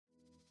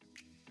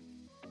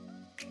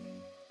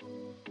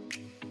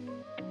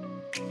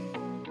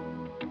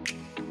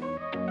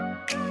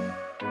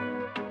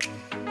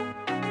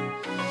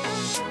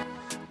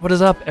What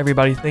is up,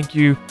 everybody? Thank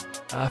you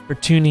for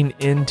tuning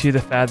into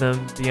the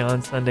Fathom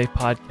Beyond Sunday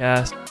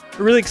podcast.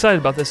 We're really excited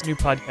about this new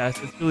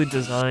podcast. It's really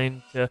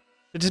designed to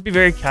just be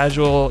very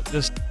casual,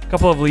 just a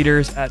couple of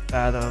leaders at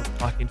Fathom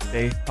talking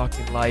faith,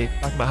 talking life,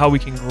 talking about how we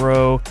can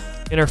grow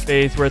in our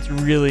faith, where it's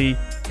really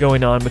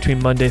going on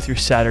between Monday through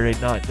Saturday,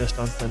 not just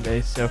on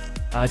Sundays. So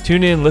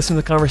tune in, listen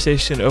to the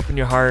conversation, open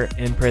your heart,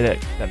 and pray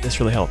that this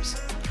really helps.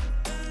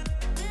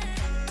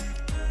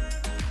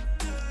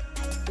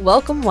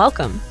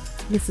 Welcome.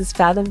 This is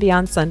Fathom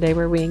Beyond Sunday,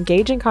 where we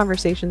engage in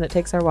conversation that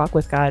takes our walk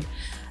with God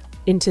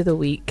into the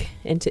week,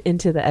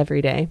 into the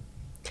everyday.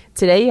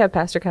 Today you have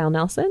Pastor Kyle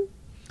Nelson.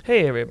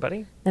 Hey,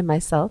 everybody. And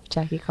myself,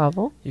 Jackie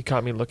Cobble. You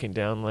caught me looking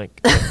down, like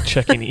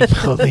checking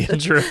email in the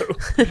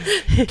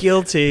intro.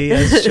 Guilty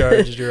as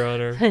charged, Your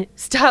Honor.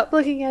 Stop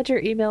looking at your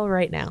email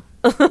right now.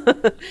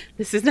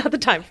 This is not the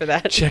time for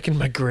that. Checking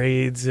my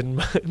grades in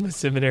my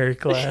seminary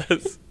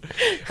class.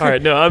 All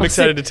right, no, I'm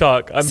excited to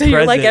talk. I'm so present.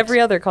 You're like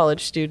every other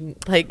college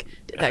student. Like,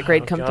 did that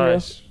grade come through?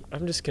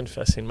 I'm just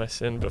confessing my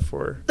sin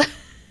before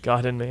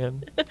God and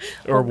man,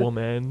 or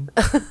woman.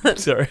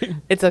 Sorry.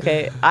 It's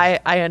okay.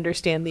 I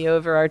understand the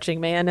overarching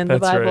man in the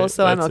That's Bible, right.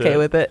 so I'm okay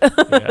with it.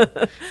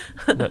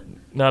 Yeah.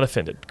 Not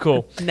offended.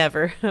 Cool.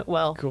 Never.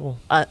 Well, cool.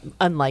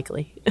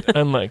 Unlikely.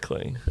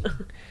 Unlikely.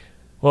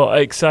 Well,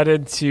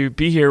 excited to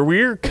be here.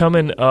 We're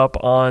coming up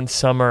on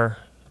summer.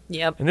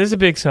 Yep. And this is a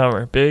big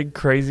summer, big,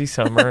 crazy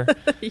summer.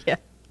 Yeah.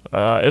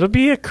 It'll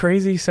be a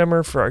crazy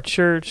summer for our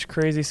church,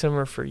 crazy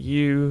summer for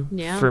you,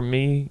 for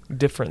me,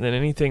 different than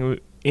anything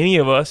any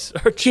of us,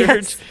 our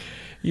church,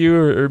 you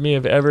or me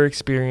have ever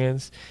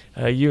experienced.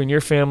 You and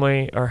your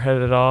family are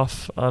headed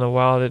off on a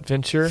wild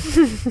adventure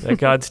that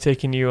God's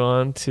taking you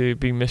on to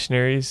be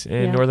missionaries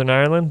in Northern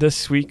Ireland.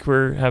 This week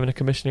we're having a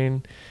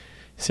commissioning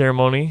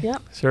ceremony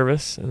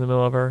service in the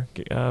middle of our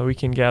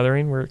weekend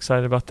gathering. We're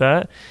excited about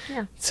that.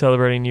 Yeah.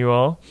 Celebrating you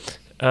all.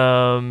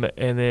 And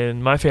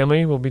then my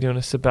family will be doing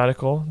a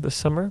sabbatical this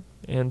summer.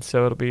 And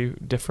so it'll be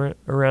different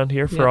around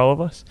here for all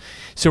of us.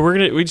 So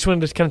we just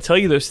wanted to kind of tell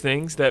you those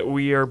things, that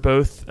we are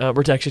both,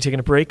 we're actually taking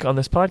a break on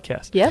this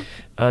podcast. Yep.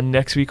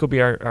 Next week will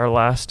be our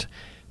last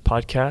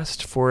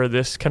podcast for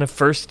this kind of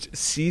first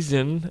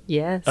season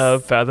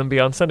of Fathom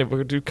Beyond Sunday.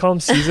 Do you call them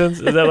seasons?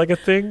 Is that like a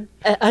thing?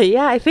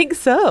 Yeah, I think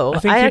so. I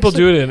think people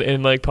do it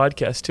in like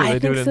podcasts too. They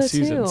do it in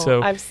seasons.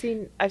 So I've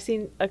seen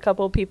a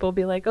couple of people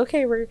be like,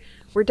 okay,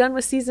 we're done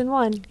with season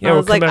 1. Yeah, I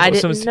was like, I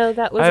didn't know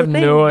that was a thing. I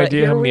have no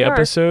idea how many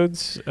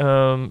episodes.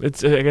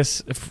 It's I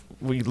guess if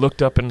we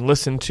looked up and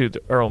listened to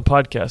our own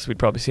podcast, we'd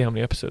probably see how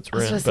many episodes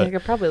we're in. I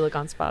could probably look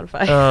on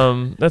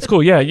Spotify. That's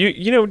cool. Yeah, you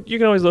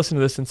can always listen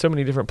to this in so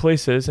many different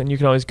places, and you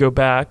can always go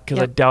back, because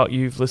I doubt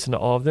you've listened to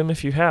all of them.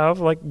 If you have,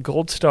 like,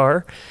 gold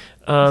star.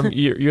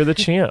 You're the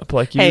champ.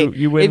 Like, you win an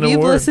award. If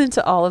you've listened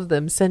to all of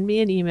them, send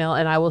me an email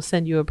and I will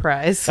send you a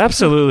prize.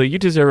 Absolutely. You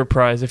deserve a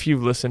prize if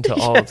you've listened to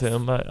all of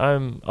them.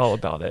 I'm all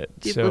about it.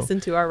 You've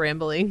listened to our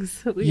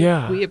ramblings.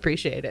 We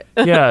appreciate it.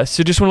 Yeah.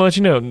 So just want to let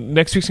you know,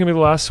 next week's going to be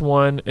the last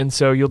one. And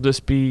so you'll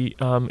just be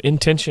in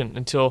tension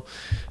until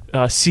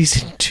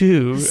season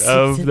 2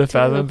 of the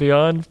Fathom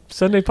Beyond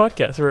Sunday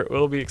podcast.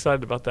 We'll be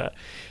excited about that.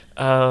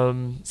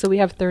 So we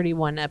have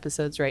 31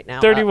 episodes right now.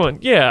 31.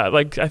 Yeah.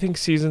 Like, I think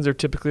seasons are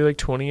typically like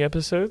 20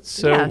 episodes.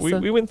 So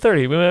we went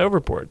 30. We went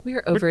overboard.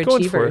 We're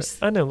overachievers.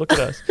 I know. Look at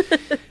us.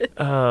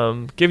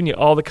 Giving you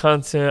all the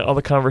content, all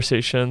the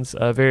conversations.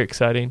 Very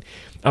exciting.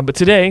 But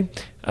today,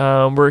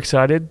 we're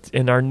excited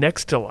in our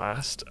next to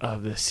last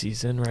of this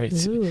season, right?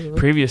 Ooh.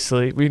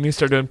 Previously, we need to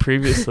start doing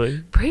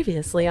previously.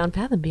 Previously on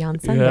Fathom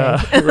Beyond Sunday.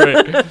 Yeah,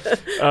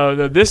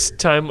 right. This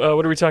time,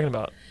 what are we talking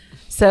about?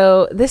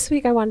 So this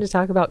week I wanted to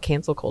talk about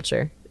cancel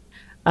culture.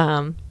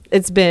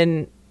 It's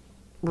been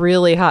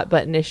really hot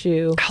button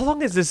issue. How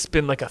long has this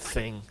been like a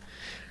thing?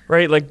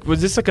 Right? Like,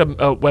 was this like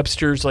a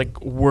Webster's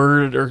like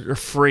word or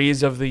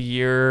phrase of the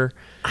year?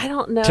 I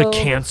don't know. To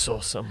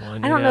cancel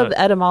someone. I don't know the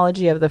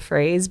etymology of the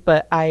phrase,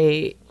 but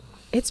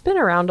it's been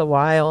around a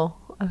while,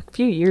 a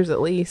few years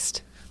at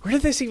least. Where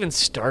did this even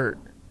start?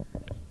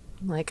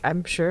 Like,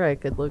 I'm sure I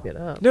could look it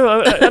up.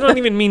 No, I don't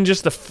even mean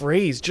just the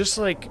phrase, just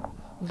like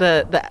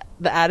the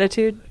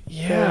attitude.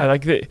 Yeah,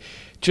 like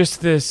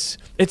just this.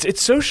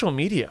 It's social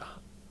media.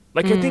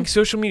 Like, I think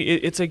social media.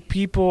 It's like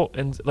people,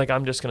 and like,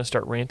 I'm just gonna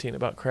start ranting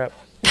about crap.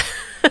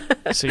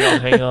 So y'all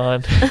hang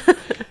on.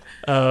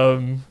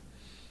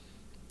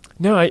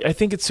 No, I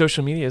think it's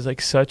social media is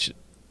like such.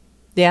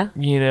 Yeah.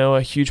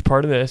 A huge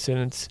part of this, and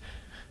it's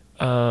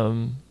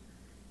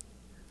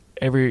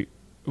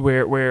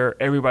where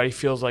everybody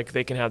feels like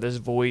they can have this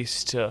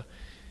voice to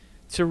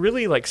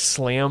really like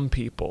slam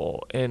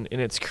people, and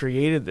it's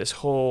created this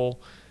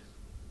whole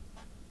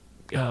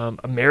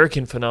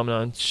American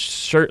phenomenon.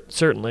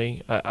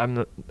 Certainly,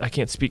 I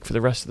can't speak for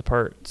the rest of the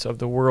parts of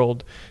the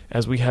world,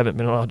 as we haven't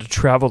been allowed to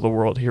travel the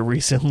world here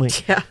recently.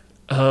 Yeah,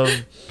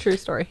 true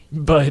story.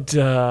 But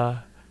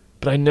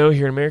I know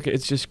here in America,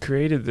 it's just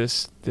created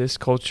this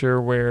culture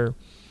where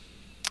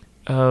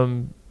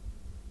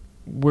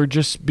we're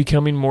just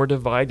becoming more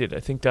divided. I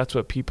think that's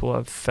what people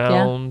have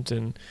found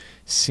and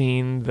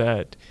seen,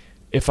 that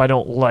if I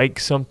don't like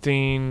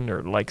something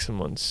or like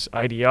someone's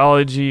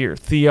ideology or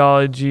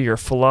theology or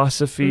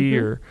philosophy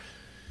or,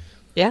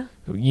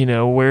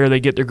 where they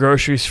get their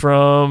groceries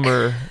from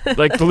or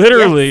like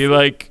literally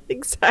like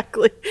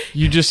exactly.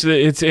 You just,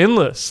 it's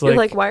endless. You're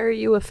like, why are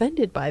you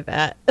offended by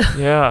that?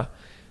 Yeah.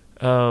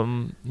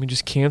 We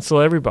just cancel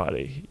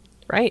everybody.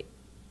 Right.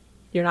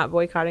 You're not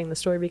boycotting the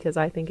store because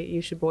I think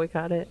you should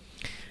boycott it.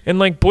 And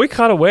like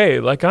boycott away.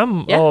 Like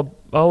I'm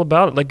all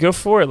about it. Like go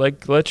for it.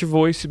 Like let your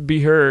voice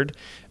be heard.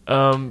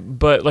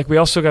 But like we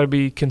also got to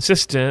be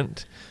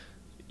consistent.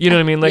 You know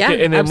what I mean? Like,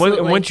 and then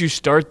once you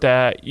start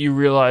that, you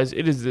realize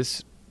it is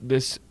this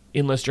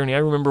endless journey. I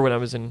remember when I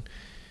was in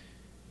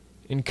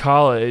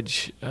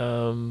college,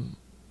 we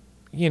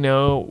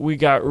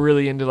got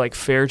really into like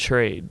fair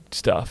trade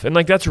stuff, and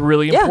like that's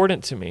really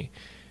important to me.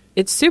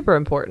 It's super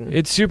important.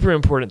 It's super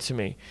important to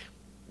me.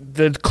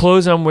 The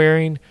clothes I'm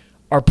wearing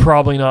are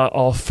probably not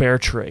all fair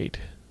trade.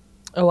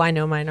 Oh, I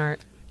know mine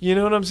aren't. You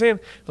know what I'm saying?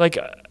 Like,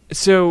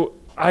 so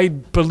I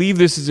believe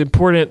this is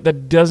important.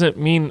 That doesn't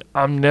mean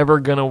I'm never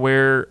gonna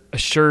wear a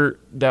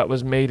shirt that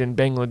was made in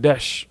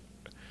Bangladesh,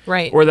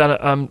 right? Or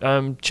that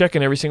I'm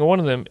checking every single one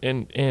of them,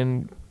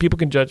 and people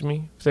can judge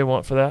me if they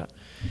want for that.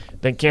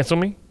 Then cancel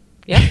me,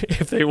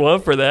 if they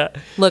want for that.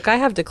 Look, I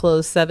have to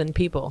close 7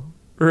 people.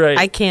 Right.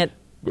 I can't.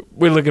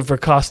 We're looking for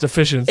cost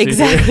efficiency.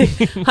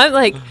 Exactly. I'm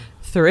like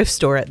thrift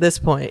store at this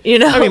point.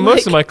 I mean,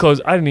 most of my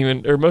clothes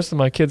most of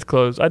my kids'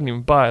 clothes I didn't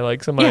even buy.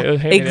 Like somebody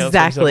handed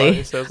exactly.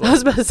 Down somebody, so I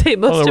was about to say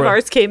most of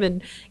ours came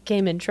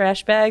in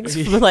trash bags.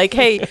 Like,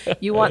 hey,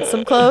 you want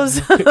some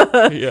clothes?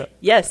 Yeah.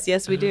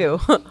 Yes, we do.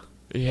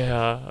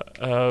 Yeah.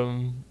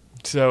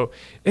 So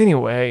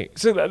anyway,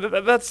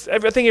 that's I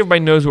think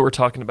everybody knows what we're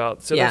talking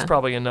about. So that's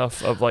probably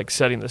enough of like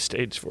setting the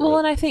stage for it. Well,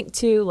 and I think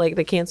too, like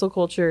the cancel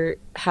culture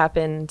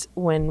happened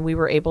when we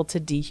were able to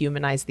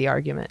dehumanize the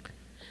argument.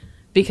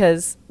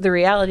 Because the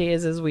reality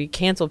is we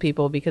cancel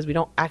people because we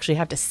don't actually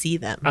have to see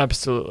them.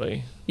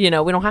 Absolutely. We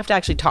don't have to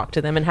actually talk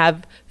to them and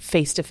have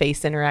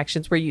face-to-face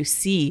interactions where you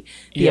see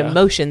the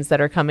emotions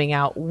that are coming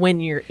out when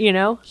you're,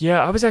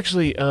 Yeah, I was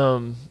actually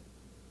I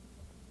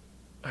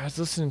was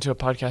listening to a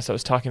podcast that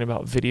was talking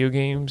about video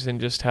games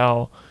and just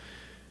how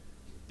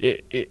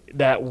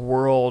that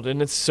world,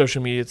 and it's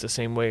social media, it's the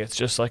same way. It's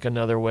just like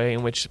another way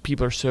in which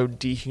people are so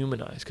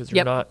dehumanized because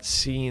they're not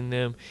seeing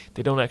them.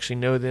 They don't actually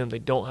know them. They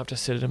don't have to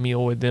sit at a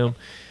meal with them.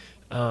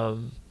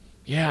 And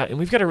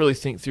we've got to really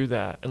think through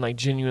that and like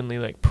genuinely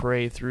like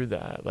pray through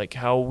that, like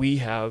how we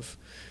have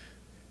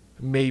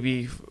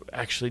maybe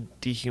actually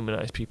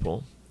dehumanized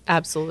people.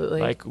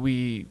 Absolutely. Like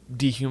we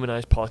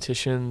dehumanize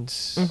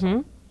politicians.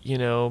 Mm-hmm.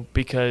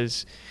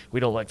 Because we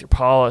don't like their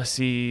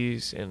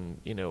policies and,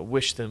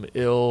 wish them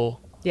ill.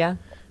 Yeah,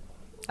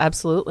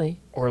 absolutely.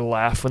 Or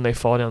laugh when they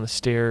fall down the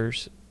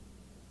stairs.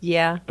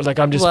 Yeah. Like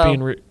I'm just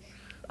being...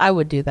 I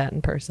would do that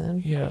in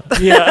person. Yeah.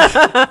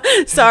 Yeah.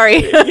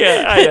 Sorry.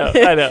 Yeah,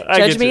 I know.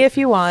 Judge me if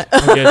you want.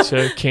 I get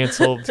you.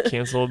 Canceled.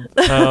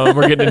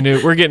 We're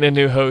getting a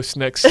new host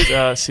next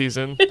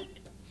season.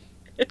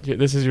 Yeah,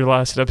 this is your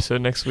last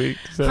episode next week.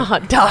 So. Oh,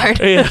 darn.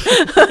 Yeah.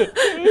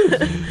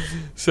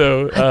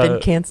 So I've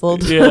been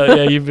canceled.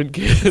 Yeah, you've been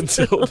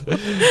canceled.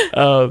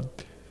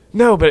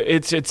 No, but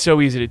it's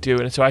so easy to do,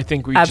 and so I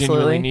think we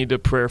genuinely need to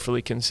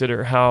prayerfully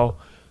consider how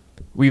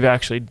we've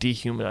actually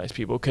dehumanized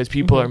people, because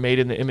people are made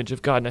in the image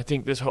of God, and I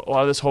think a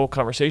lot of this whole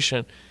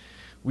conversation,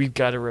 we've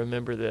got to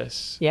remember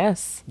this.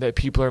 Yes, that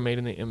people are made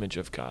in the image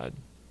of God,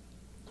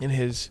 in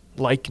His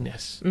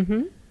likeness.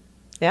 Mm-hmm.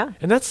 Yeah,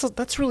 and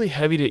that's really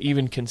heavy to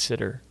even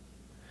consider.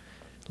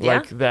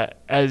 Like that,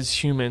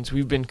 as humans,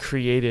 we've been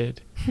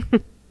created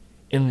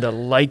in the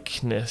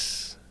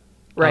likeness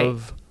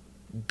of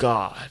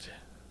God.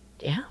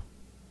 Yeah.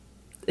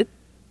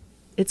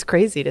 It's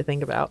crazy to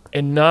think about.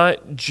 And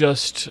not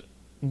just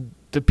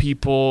the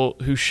people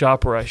who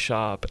shop where I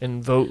shop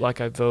and vote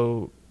like I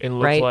vote and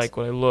look like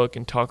what I look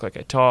and talk like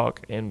I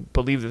talk and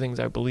believe the things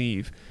I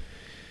believe,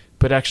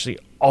 but actually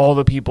all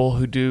the people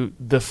who do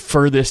the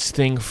furthest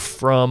thing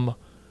from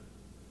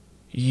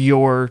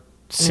your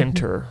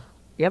center.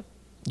 Yep.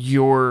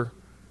 Your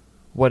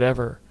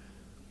whatever.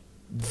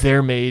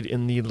 They're made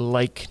in the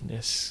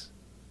likeness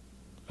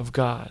of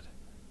God.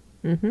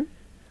 Mm-hmm.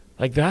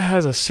 Like that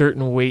has a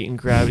certain weight and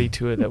gravity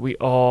to it that we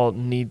all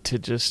need to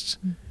just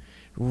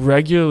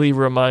regularly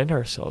remind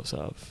ourselves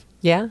of.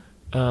 Yeah.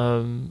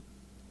 And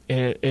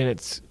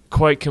it's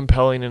quite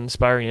compelling and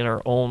inspiring in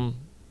our own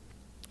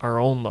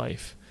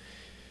life.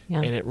 Yeah.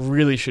 And it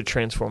really should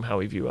transform how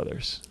we view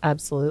others.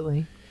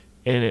 Absolutely.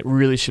 And it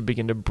really should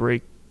begin to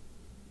break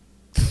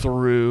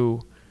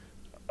through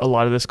a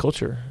lot of this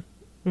culture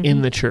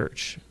in the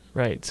church.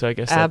 Right. So I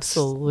guess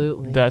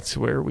that's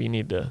where we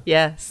need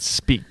to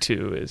speak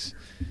to is.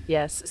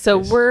 Yes. So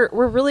we're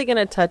really going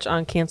to touch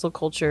on cancel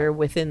culture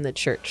within the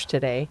church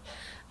today,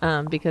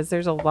 because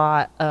there's a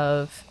lot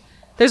of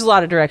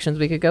directions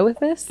we could go with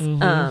this.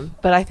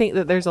 But I think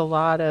that there's a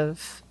lot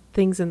of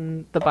things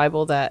in the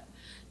Bible that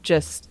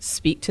just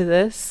speak to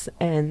this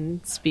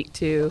and speak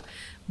to,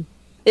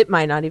 it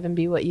might not even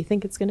be what you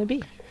think it's going to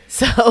be.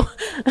 So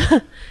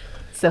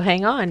So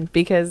hang on,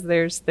 because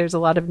there's a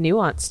lot of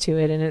nuance to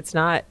it, and it's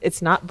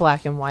not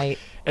black and white.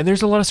 And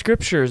there's a lot of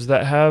scriptures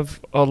that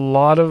have a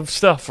lot of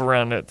stuff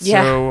around it.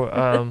 Yeah.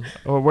 So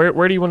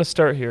where do you want to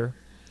start here?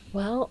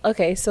 Well,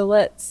 okay, so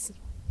let's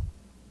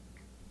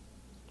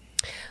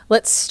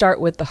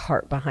start with the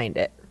heart behind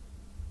it.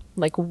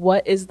 Like,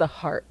 what is the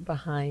heart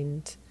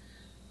behind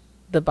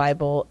the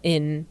Bible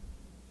in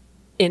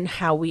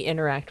how we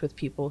interact with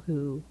people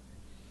who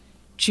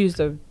choose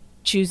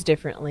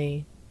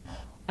differently,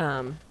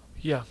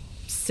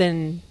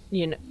 sin,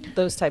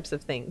 those types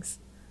of things.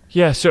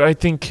 Yeah, so I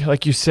think,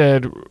 like you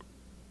said,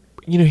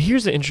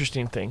 here's the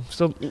interesting thing.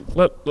 So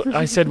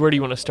I said, where do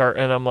you want to start?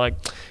 And I'm like,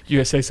 you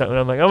guys say something.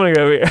 I'm like, I'm going to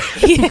go over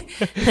here.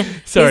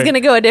 Sorry. He's going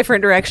to go a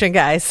different direction,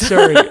 guys.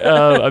 Sorry.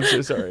 I'm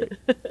so sorry.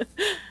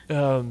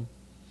 When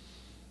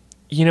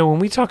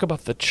we talk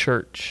about the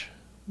church,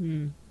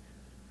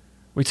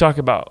 we talk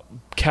about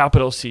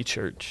capital C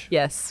church.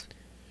 Yes.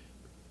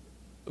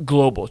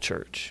 Global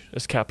church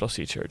is capital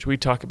C church. We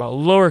talk about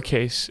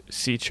lowercase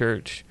c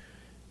church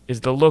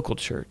is the local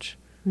church.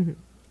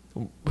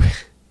 Mm-hmm.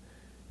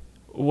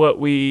 What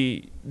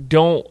we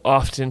don't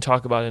often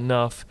talk about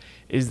enough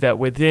is that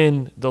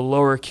within the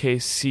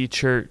lowercase c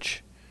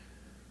church,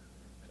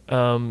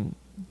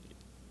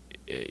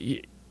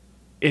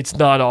 it's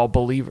not all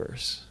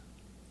believers.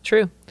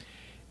 True.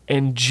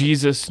 And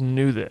Jesus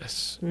knew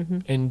this. Mm-hmm.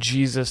 And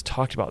Jesus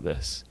talked about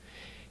this.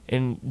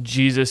 And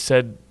Jesus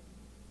said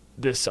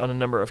this on a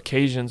number of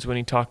occasions when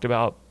he talked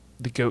about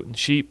the goat and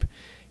sheep.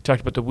 He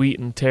talked about the wheat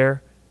and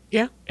tare.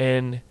 Yeah.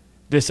 And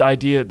this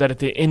idea that at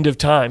the end of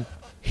time,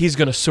 he's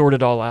going to sort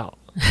it all out.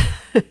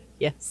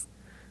 Yes.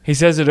 He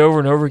says it over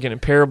and over again in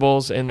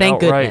parables and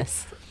Thank outright.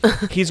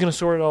 Goodness. He's going to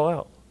sort it all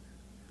out.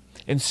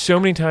 And so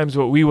many times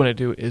what we want to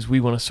do is we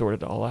want to sort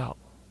it all out.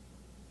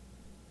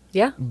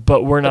 Yeah.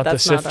 But we're not the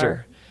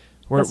sifter.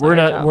 That's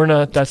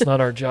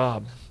not our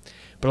job.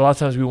 But a lot of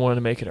times we want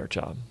to make it our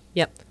job.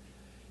 Yep.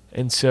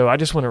 And so I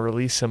just want to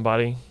release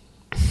somebody.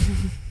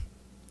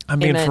 I'm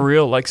being Amen. For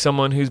real, like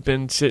someone who's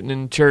been sitting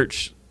in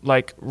church,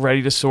 like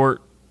ready to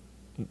sort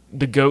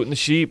the goat and the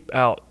sheep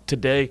out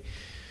today.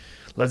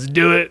 Let's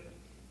do it.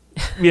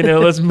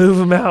 Let's move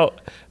them out.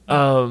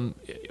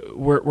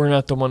 We're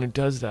not the one who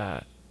does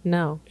that.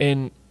 No.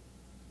 And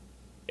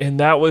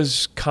that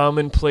was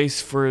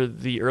commonplace for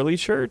the early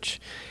church.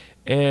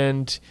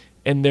 And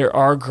there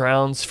are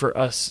grounds for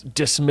us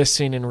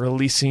dismissing and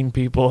releasing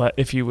people,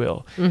 if you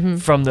will, mm-hmm.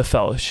 from the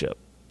fellowship.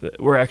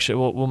 We're actually,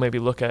 we'll maybe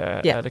look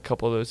at a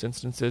couple of those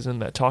instances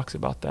and that talks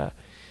about that.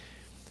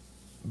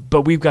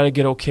 But we've got to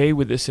get okay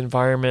with this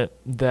environment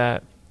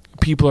that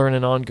people are in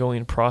an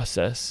ongoing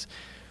process.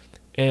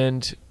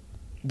 And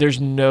there's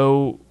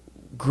no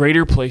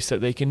greater place that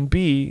they can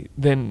be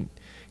than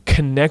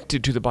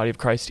connected to the body of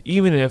Christ,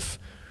 even if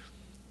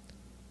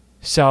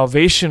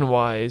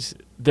salvation-wise,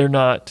 they're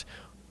not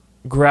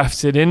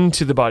grafted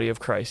into the body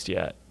of Christ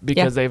yet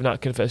because they've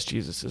not confessed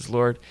Jesus as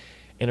Lord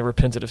and are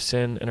repentant of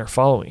sin and are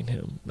following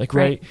him.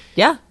 Right?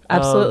 Yeah,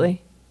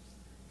 absolutely.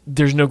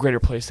 There's no greater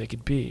place they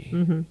could be,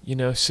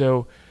 mm-hmm.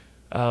 So,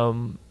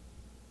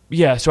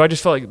 so I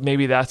just felt like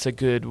maybe that's a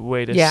good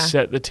way to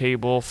set the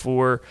table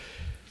for.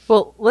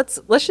 Well, let's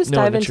just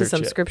dive into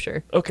some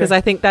scripture. Okay. Because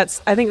I think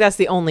that's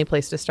the only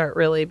place to start,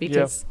 really,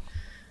 because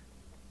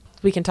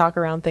we can talk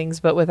around things,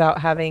 but without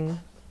having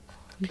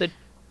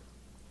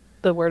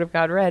the Word of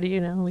God read,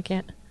 we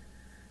can't.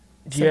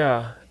 So.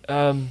 Yeah.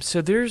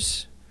 So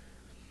there's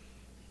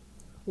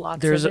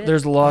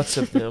lots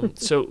of them.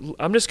 So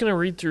I'm just going to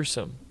read through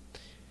some.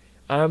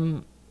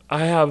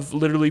 I have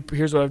literally,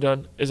 here's what I've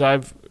done, is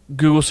I've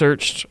Google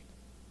searched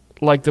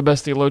like the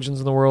best theologians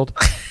in the world.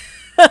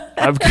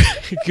 I've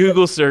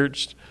Google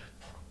searched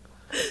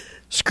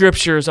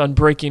scriptures on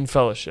breaking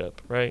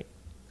fellowship, right?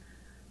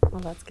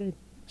 Well, that's good.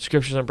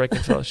 Scriptures on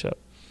breaking fellowship.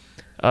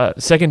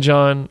 2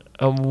 John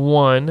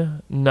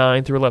 1,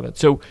 9 through 11.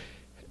 So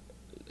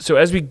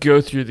as we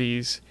go through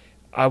these,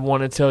 I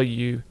want to tell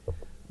you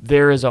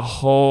there is a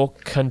whole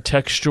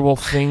contextual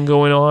thing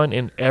going on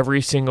in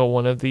every single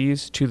one of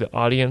these to the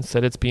audience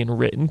that it's being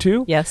written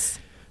to. Yes.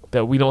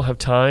 That we don't have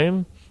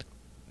time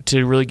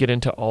to really get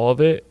into all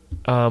of it.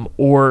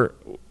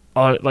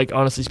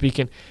 Honestly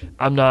speaking,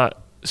 I'm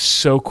not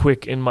so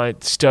quick in my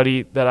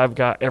study that I've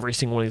got every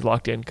single one of these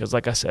locked in because,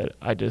 like I said,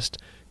 I just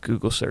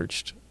Google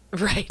searched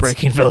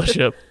breaking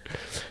fellowship.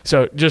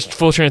 So just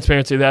full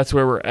transparency, that's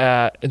where we're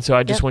at. And so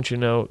I just want you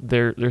to know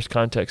there's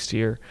context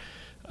here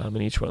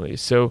in each one of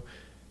these. So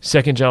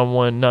 2 John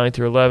 1, 9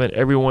 through 11,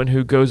 everyone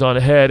who goes on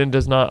ahead and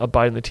does not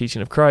abide in the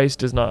teaching of Christ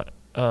does not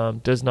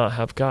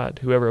have God.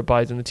 Whoever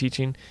abides in the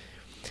teaching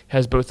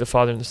has both the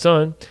Father and the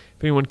Son.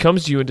 If anyone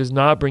comes to you and does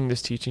not bring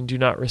this teaching, do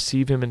not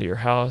receive him into your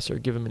house or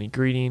give him any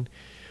greeting.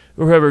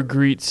 Whoever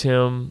greets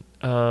him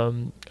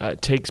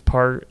takes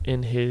part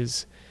in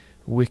his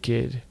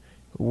wicked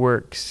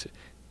works.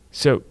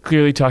 So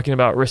clearly talking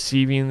about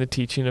receiving the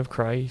teaching of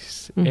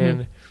Christ. Mm-hmm.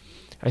 And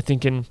I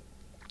think in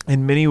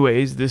many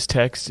ways, this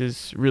text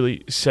is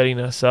really setting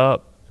us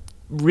up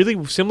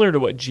really similar to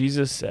what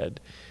Jesus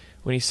said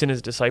when he sent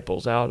his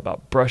disciples out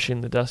about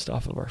brushing the dust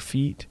off of our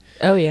feet.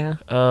 Oh yeah.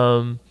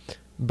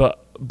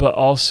 But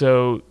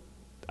also,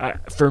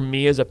 for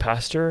me as a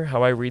pastor,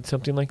 how I read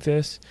something like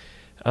this,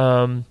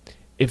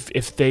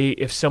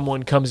 if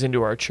someone comes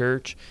into our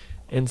church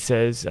and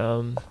says,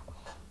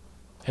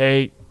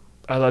 "Hey,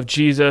 I love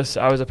Jesus.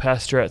 I was a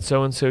pastor at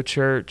so and so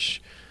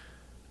church,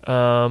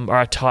 or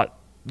I taught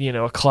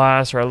a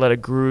class, or I led a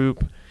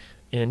group."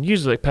 And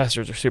usually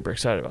pastors are super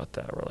excited about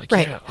that. We're like,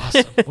 yeah,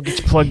 awesome. We'll get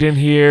you plugged in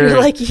here. You're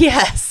like,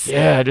 yes.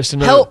 Yeah, just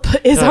another help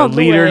is on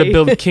leader the way. to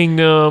build the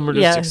kingdom. We're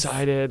just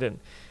excited. And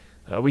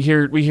we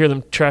hear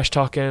them trash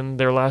talking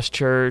their last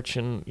church,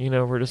 and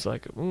we're just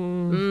like,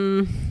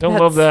 don't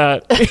love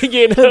that.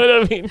 You know what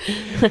I mean?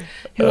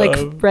 You're like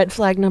red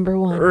flag number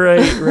 1.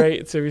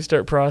 Right. So we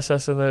start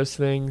processing those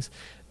things.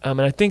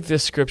 And I think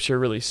this scripture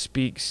really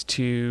speaks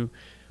to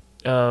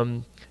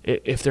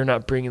if they're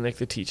not bringing like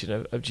the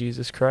teaching of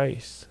Jesus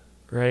Christ.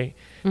 Right?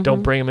 Mm-hmm.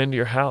 Don't bring them into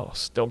your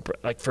house. Don't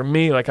for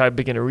me, like I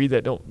begin to read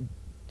that. Don't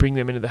bring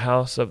them into the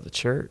house of the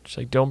church.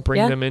 Like don't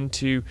bring them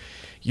into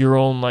your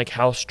own like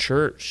house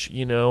church.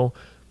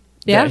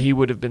 That he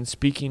would have been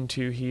speaking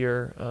to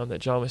here.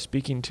 That John was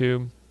speaking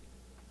to.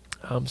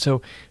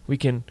 So we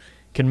can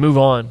move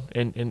on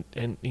and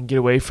get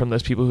away from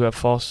those people who have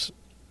false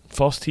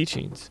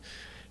teachings.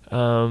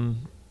 So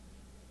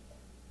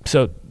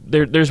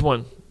there's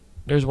one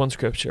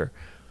scripture.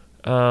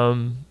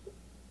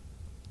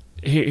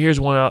 Here's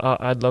one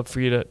I'd love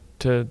for you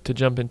to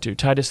jump into.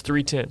 Titus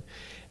 3:10.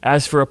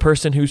 As for a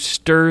person who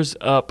stirs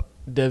up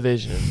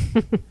division,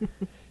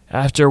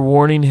 after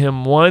warning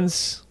him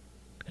once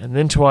and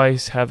then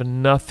twice, have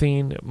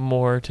nothing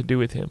more to do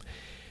with him.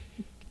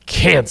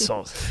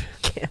 Canceled.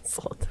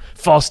 Canceled.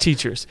 False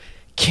teachers.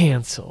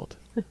 Canceled.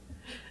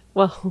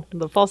 Well,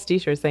 the false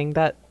teacher thing,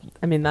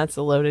 that's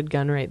a loaded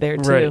gun right there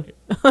too.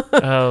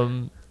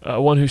 Right.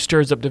 One who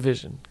stirs up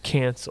division.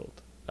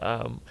 Canceled.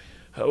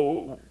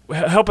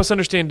 Help us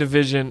understand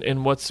division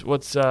and what's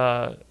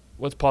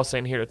Paul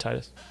saying here to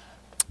Titus.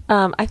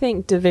 I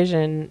think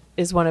division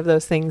is one of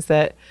those things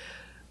that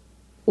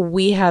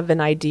we have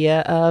an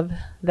idea of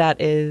that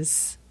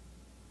is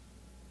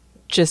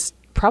just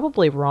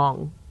probably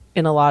wrong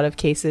in a lot of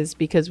cases,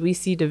 because we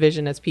see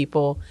division as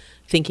people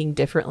thinking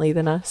differently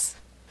than us.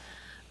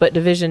 But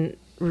division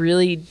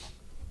really,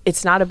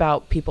 it's not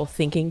about people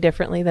thinking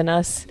differently than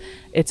us.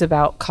 It's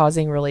about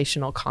causing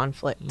relational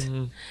conflict.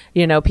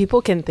 Mm-hmm.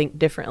 People can think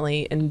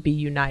differently and be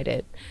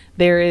united.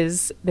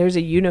 There's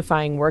a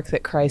unifying work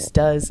that Christ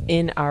does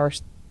in our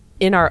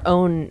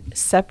own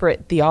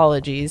separate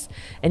theologies,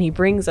 and he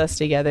brings us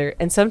together.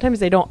 And sometimes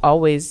they're not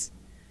always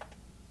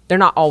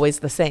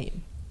the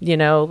same.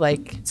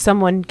 Like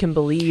someone can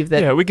believe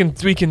that. Yeah, we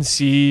can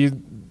see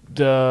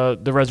the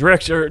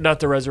resurrection, or not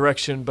the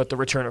resurrection, but the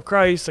return of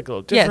Christ, like a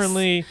little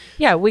differently. Yes.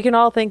 Yeah, we can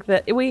all think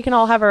that we can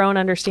all have our own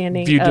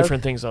understanding. View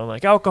different things on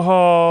like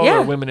alcohol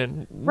or women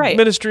in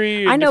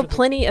ministry. I know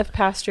plenty of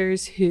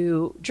pastors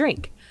who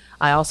drink.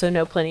 I also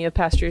know plenty of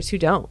pastors who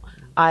don't.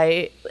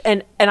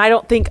 And I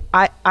don't think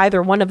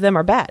either one of them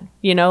are bad.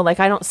 Like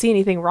I don't see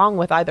anything wrong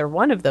with either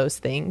one of those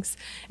things.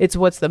 It's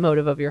what's the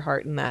motive of your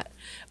heart in that.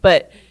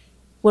 But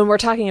when we're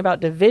talking about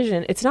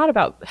division, it's not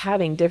about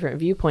having different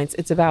viewpoints.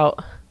 It's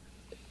about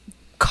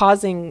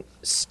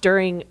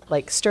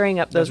stirring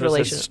up those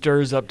relations.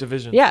 Stirs up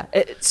division. Yeah,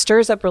 it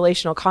stirs up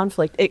relational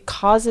conflict. It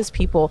causes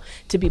people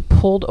to be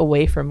pulled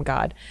away from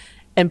God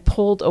and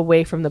pulled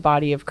away from the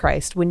body of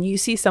Christ. When you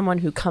see someone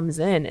who comes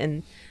in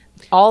and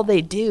all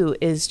they do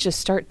is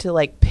just start to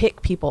like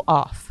pick people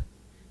off,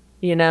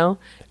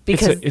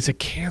 because it's a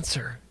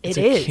cancer. It's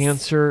a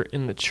cancer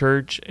in the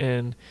church,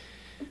 and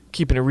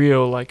keeping it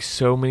real, like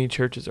so many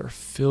churches are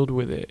filled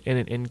with it,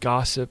 and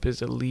gossip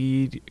is a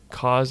lead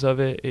cause of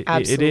it.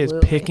 It is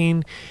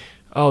picking.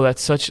 Oh,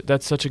 that's such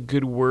a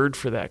good word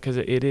for that, because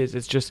it is.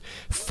 It's just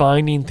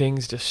finding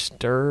things to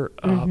stir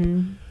up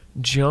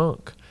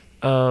junk.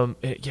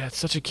 It's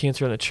such a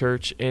cancer in the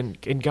church,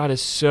 and God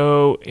is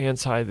so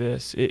anti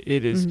this.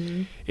 It is.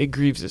 It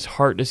grieves his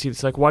heart to see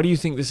this. Like, why do you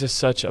think this is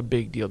such a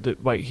big deal?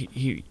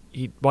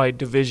 Why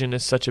division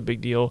is such a big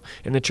deal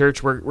in the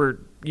church? Where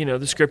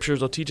the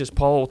scriptures will teach us.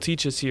 Paul will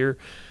teach us here.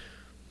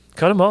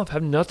 Cut them off.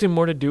 Have nothing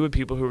more to do with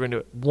people who are going to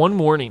do it. One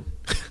warning.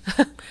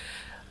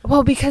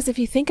 Well, because if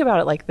you think about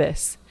it like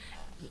this,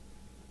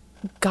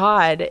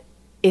 God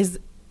is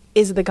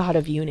the God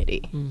of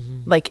unity.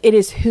 Mm-hmm. Like it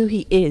is who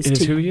he is. It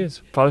is who he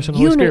is. Father, Son,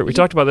 Holy Spirit. We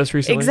talked about this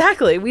recently.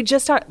 Exactly. We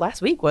just talked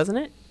last week, wasn't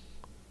it?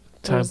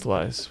 Time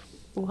flies.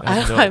 Well,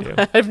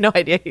 I have no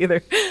idea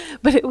either.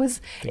 But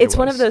it's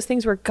one of those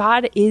things where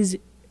God is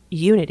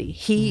unity.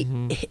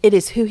 It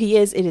is who he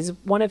is. It is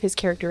one of his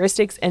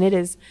characteristics, and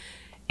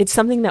it's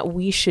something that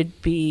we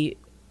should be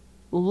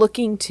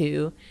looking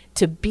to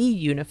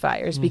be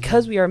unifiers,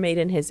 because we are made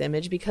in his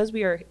image, because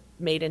we are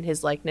made in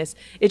his likeness.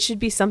 It should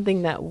be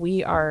something that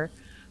we are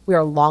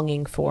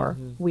longing for,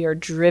 we are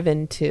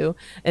driven to.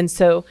 And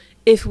so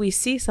if we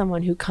see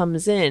someone who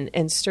comes in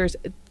and stirs,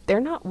 they're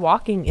not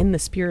walking in the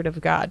Spirit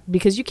of God,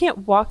 because you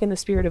can't walk in the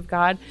Spirit of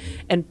God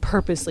and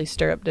purposely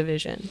stir up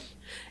division.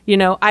 You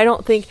know, I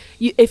don't think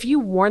if you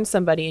warn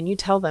somebody and you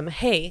tell them,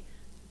 hey,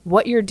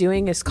 what you're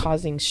doing is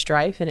causing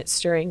strife and it's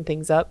stirring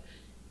things up,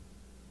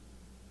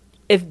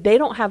 if they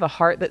don't have a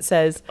heart that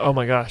says, oh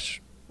my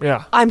gosh,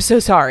 yeah, I'm so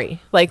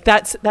sorry, like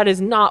that is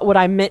not what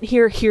I meant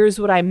here. Here's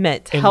what I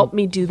meant. Help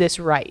me do this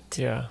right.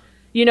 Yeah.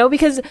 You know,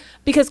 because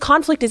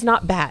conflict is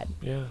not bad.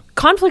 Yeah.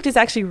 Conflict is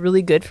actually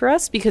really good for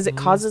us because it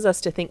causes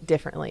us to think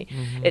differently.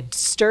 It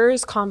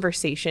stirs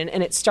conversation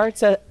and it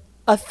starts a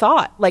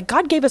thought. Like,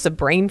 God gave us a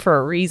brain for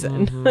a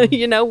reason.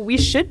 You know, we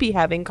should be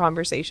having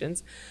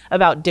conversations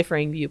about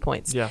differing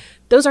viewpoints. Yeah.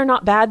 Those are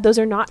not bad. Those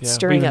are not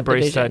stirring up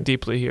division. We embrace that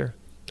deeply here.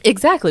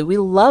 Exactly. We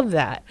love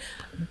that.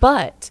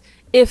 But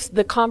if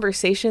the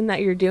conversation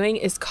that you're doing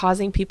is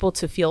causing people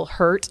to feel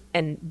hurt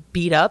and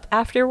beat up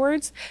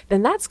afterwards,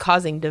 then that's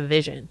causing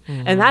division.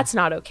 And that's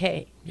not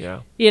okay.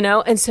 Yeah. You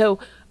know? And so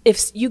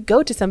if you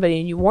go to somebody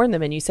and you warn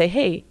them and you say,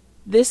 hey,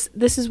 this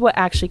is what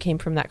actually came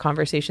from that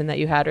conversation that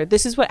you had, or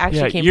this is what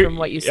actually came from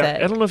what you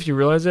said. I don't know if you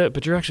realize it,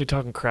 but you're actually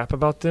talking crap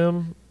about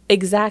them.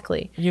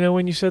 Exactly. You know,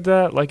 when you said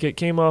that, like, it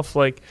came off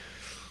like...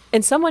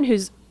 And someone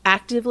who's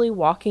actively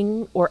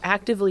walking or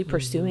actively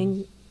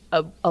pursuing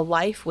a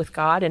life with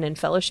God and in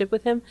fellowship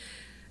with him,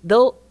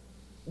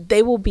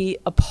 they will be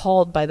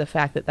appalled by the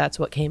fact that that's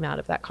what came out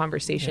of that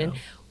conversation. Yeah.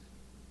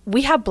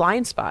 We have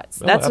blind spots.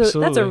 That's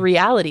a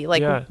reality.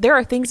 Like, there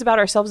are things about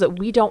ourselves that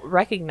we don't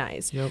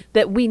recognize,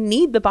 that we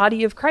need the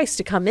body of Christ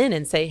to come in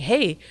and say,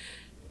 hey,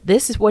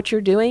 this is what you're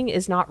doing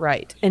is not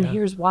right. And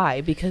here's why,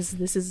 because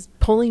this is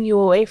pulling you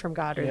away from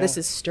God, or this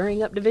is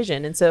stirring up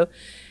division. And so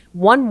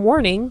one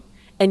warning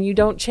and you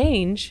don't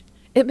change,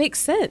 it makes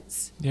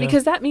sense,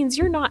 because that means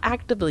you're not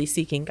actively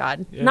seeking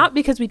God. Not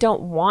because we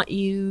don't want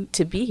you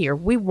to be here.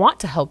 We want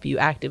to help you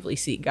actively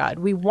seek God.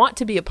 We want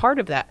to be a part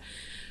of that.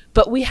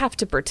 But we have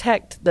to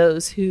protect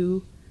those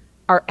who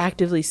are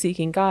actively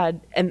seeking God.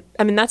 And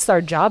I mean, that's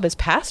our job as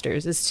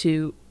pastors, is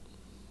to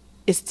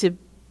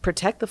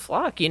protect the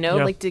flock, you know,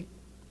 like to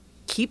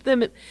keep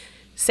them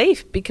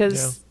safe,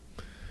 because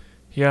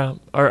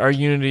our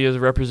unity is a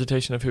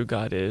representation of who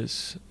God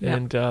is.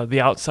 And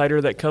the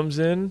outsider that comes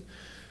in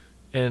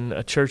and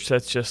a church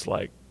that's just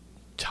like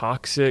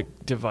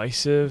toxic,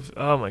 divisive,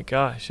 oh my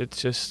gosh,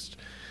 it's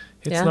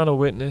not a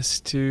witness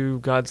to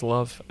God's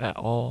love at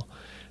all.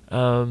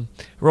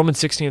 Romans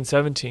 16 and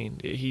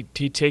 17,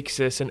 he takes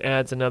this and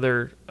adds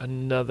another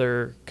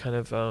kind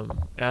of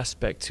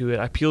aspect to it.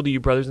 I appeal to you,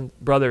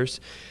 brothers,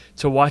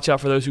 to watch out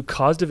for those who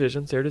cause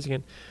divisions, there it is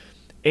again,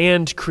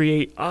 and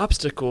create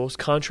obstacles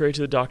contrary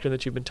to the doctrine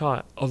that you've been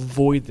taught.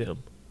 Avoid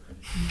them.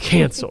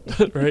 Canceled,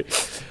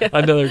 right?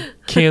 Another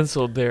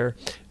canceled there.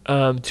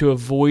 To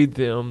avoid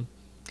them.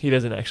 He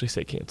doesn't actually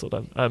say canceled.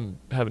 I'm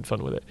having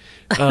fun with it.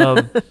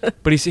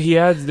 But he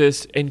adds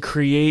this, and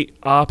create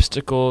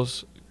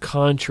obstacles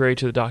contrary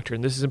to the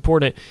doctrine. This is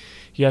important.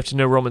 You have to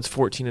know Romans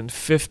 14 and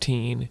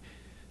 15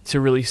 to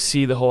really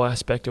see the whole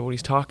aspect of what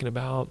he's talking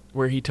about,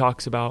 where he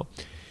talks about,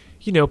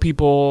 you know,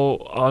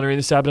 people honoring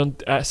the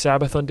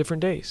Sabbath on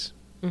different days.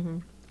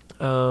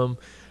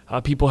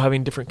 People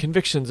having different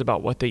convictions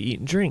about what they eat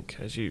and drink,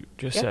 as you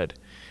just said.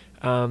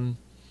 And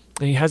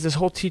he has this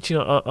whole teaching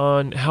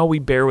on how we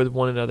bear with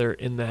one another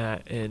in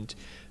that. And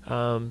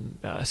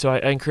so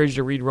I encourage you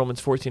to read Romans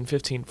 14,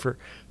 15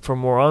 for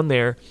more on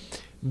there.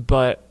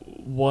 But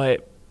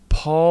what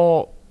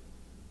Paul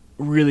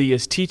really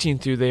is teaching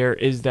through there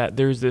is that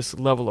there's this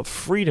level of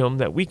freedom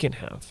that we can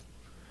have.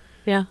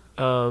 Yeah.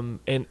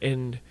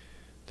 And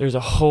there's a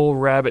whole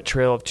rabbit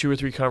trail of 2 or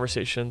 3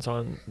 conversations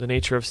on the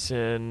nature of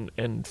sin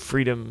and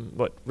freedom,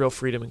 what real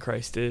freedom in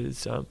Christ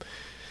is.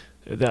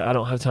 That I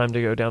don't have time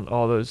to go down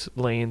all those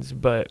lanes,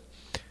 but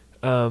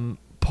Paul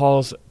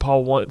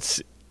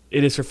wants,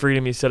 it is for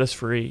freedom he set us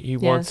free. He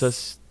wants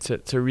us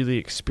to really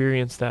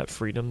experience that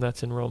freedom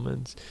that's in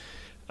Romans.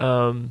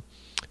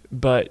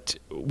 But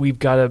we've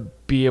got to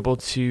be able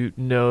to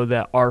know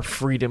that our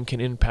freedom can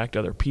impact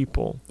other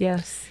people.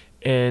 Yes.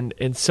 And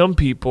some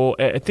people,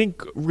 I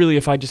think really,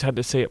 if I just had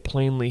to say it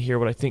plainly here,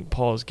 what I think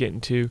Paul is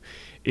getting to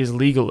is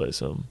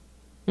legalism.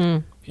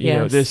 You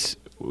know, this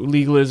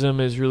legalism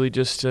is really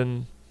just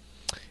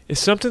it's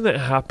something that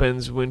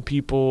happens when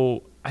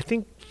people, I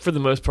think for the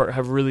most part,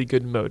 have really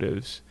good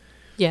motives.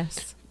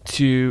 Yes.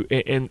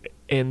 And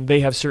they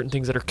have certain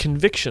things that are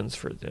convictions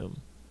for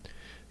them.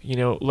 You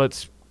know,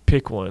 let's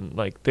pick one.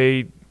 Like,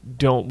 they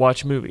don't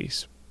watch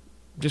movies.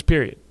 Just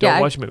period.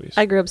 Don't watch movies.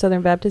 I grew up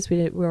Southern Baptist.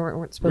 We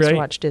weren't supposed to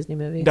watch Disney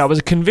movies. That was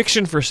a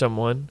conviction for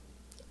someone.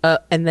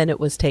 And then it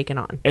was taken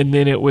on. And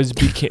then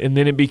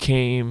it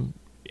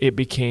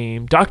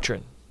became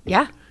doctrine.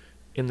 Yeah.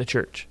 In the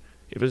church.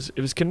 It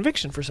was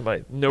conviction for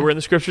somebody. Nowhere in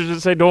the scriptures does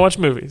it say don't watch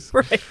movies.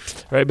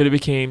 Right. Right, but it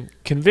became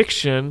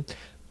conviction,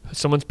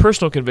 someone's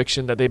personal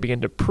conviction that they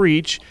began to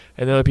preach,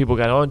 and then other people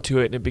got onto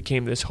it, and it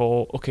became this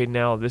whole, okay,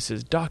 now this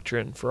is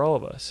doctrine for all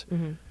of us.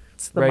 Mm-hmm.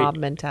 It's the mob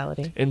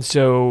mentality. And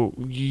so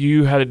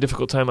you had a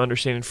difficult time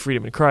understanding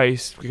freedom in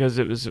Christ because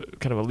it was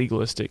kind of a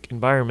legalistic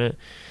environment.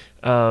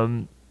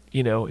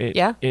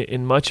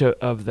 in much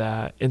of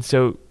that. And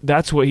so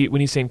that's what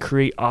when he's saying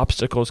create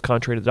obstacles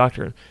contrary to the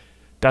doctrine,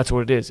 that's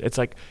what it is. It's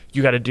like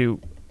you got to do,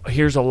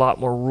 here's a lot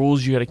more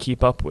rules you got to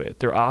keep up with.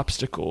 They're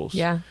obstacles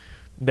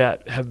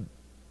that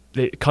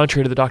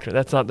contrary to the doctrine.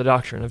 That's not the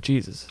doctrine of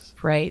Jesus.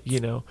 Right.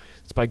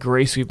 It's by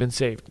grace we've been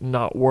saved,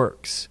 not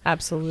works.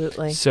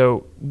 Absolutely.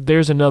 So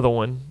there's another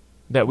one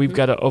that we've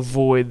got to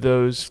avoid,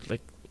 those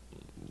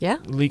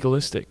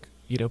legalistic,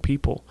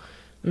 people.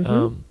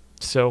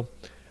 So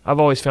I've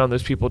always found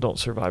those people don't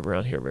survive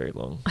around here very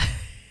long.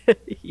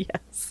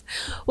 Yes.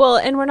 Well,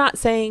 and we're not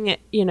saying,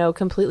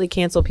 completely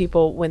cancel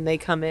people when they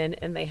come in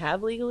and they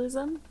have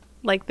legalism.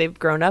 Like they've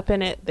grown up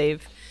in it. They're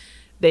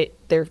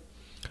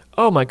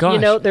oh my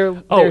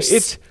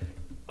gosh.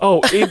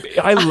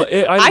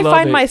 I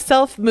find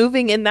myself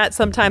moving in that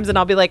sometimes, and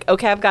I'll be like,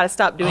 okay, I've got to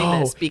stop doing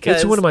this because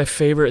it's one of my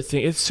favorite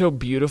things. It's so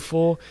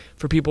beautiful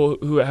for people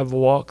who have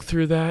walked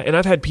through that. And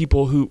I've had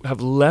people who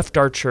have left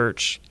our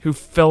church who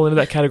fell into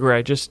that category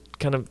I just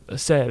kind of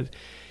said,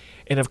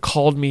 and have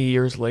called me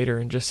years later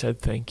and just said,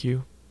 thank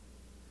you.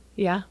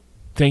 Yeah.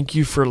 Thank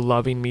you for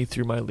loving me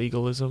through my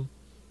legalism.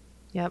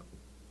 Yep.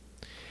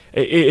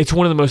 It's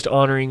one of the most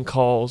honoring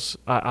calls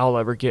I'll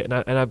ever get, and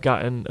I've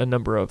gotten a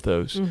number of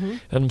those.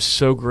 And I'm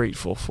so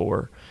grateful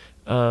for.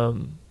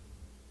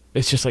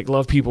 It's just like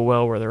love people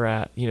well where they're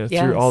at,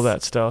 through all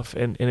that stuff,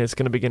 and it's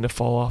going to begin to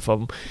fall off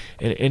of them,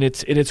 and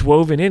it's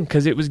woven in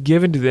because it was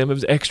given to them. It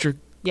was extra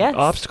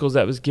obstacles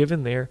that was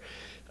given there.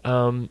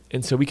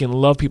 And so we can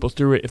love people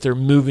through it if they're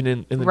moving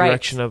in the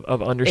direction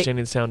of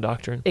understanding sound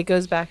doctrine. It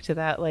goes back to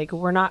that. Like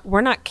we're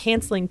not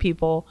canceling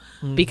people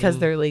because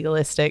they're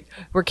legalistic.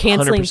 We're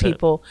canceling 100%.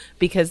 People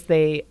because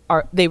they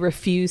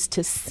refuse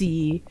to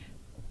see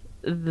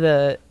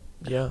the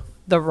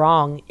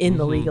wrong in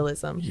the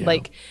legalism. Yeah.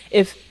 Like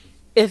if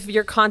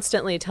you're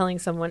constantly telling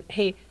someone,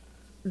 hey,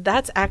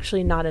 that's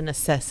actually not a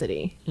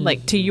necessity.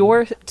 Like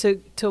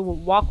to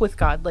walk with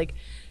God, like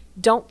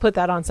don't put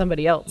that on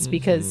somebody else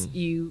because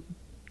you're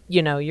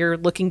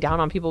looking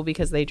down on people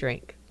because they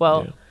drink.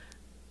 Well,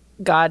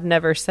 God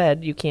never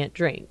said you can't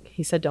drink.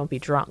 He said don't be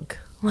drunk.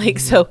 Like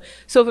so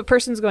if a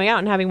person's going out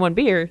and having one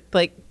beer,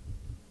 like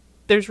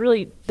there's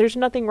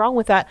nothing wrong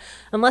with that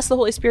unless the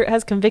Holy Spirit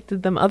has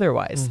convicted them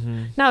otherwise.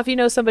 Now, if you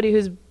know somebody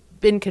who's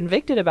been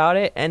convicted about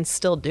it and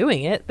still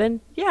doing it,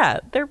 then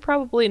they're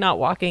probably not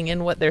walking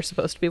in what they're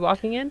supposed to be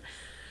walking in.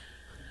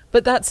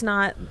 But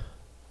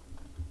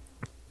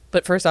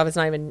But first off, it's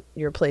not even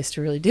your place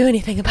to really do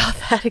anything about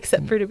that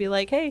except for to be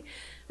like, hey,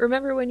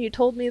 remember when you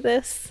told me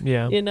this?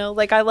 Yeah.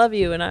 Like I love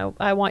you and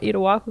I want you to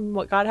walk in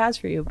what God has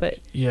for you. But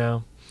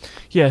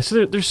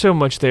so there's so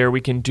much there we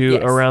can do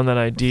around that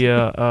idea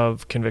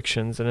of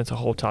convictions, and it's a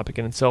whole topic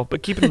in itself.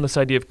 But keeping on this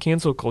idea of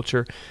cancel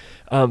culture,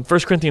 1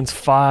 Corinthians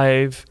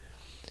 5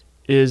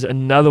 is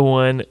another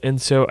one.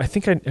 And so I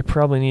think I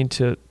probably need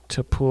to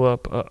pull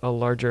up a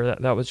larger,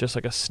 that was just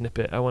like a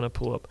snippet. I want to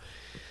pull up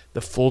the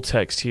full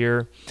text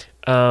here.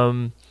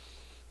 Because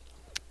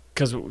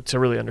to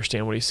really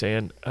understand what he's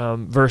saying,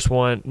 verse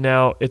 1.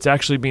 Now it's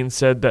actually being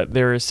said that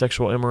there is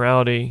sexual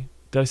immorality.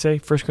 Did I say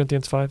 1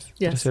 Corinthians 5? Yes.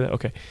 Did I say that?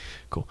 Okay,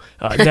 cool.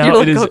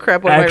 Now it is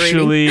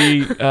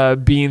actually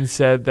being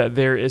said that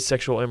there is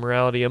sexual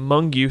immorality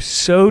among you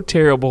so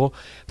terrible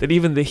that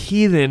even the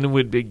heathen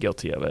would be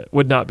guilty of it.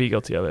 Would not be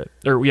guilty of it.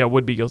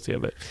 Would be guilty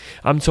of it.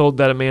 I'm told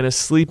that a man is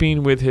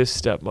sleeping with his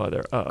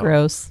stepmother.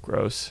 Gross.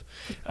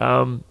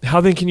 How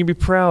then can you be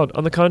proud?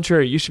 On the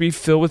contrary, you should be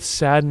filled with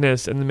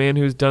sadness, and the man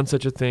who has done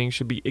such a thing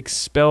should be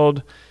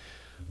expelled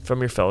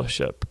from your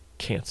fellowship.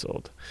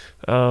 Canceled.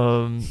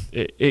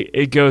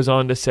 It goes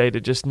on to say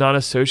to just not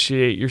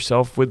associate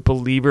yourself with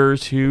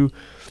believers who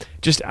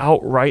just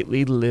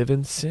outrightly live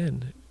in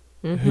sin,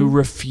 who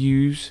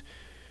refuse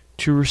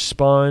to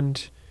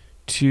respond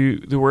to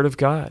the word of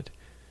God,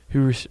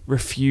 who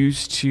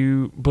refuse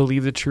to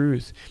believe the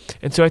truth.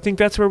 And so I think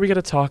that's where we got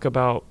to talk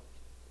about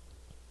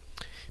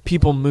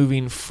people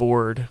moving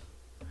forward,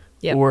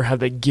 or have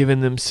they given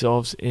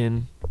themselves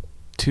in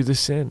to the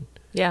sin?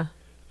 Yeah.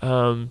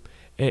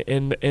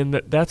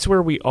 And that's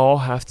where we all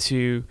have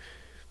to,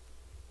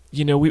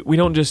 we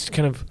don't just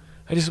kind of,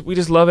 we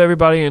just love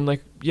everybody, and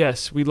like,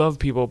 yes, we love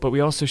people, but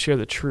we also share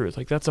the truth.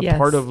 Like that's a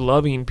part of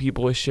loving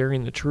people, is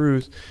sharing the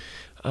truth.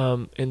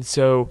 And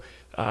so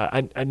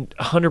I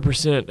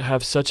 100%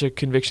 have such a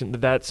conviction that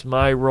that's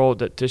my role,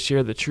 to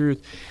share the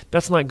truth.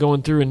 That's not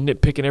going through and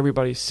nitpicking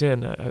everybody's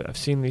sin. I've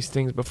seen these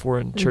things before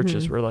in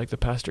churches where like the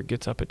pastor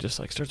gets up and just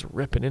like starts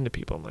ripping into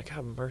people. I'm like,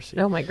 have mercy.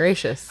 Oh my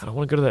gracious. I don't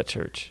want to go to that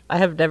church. I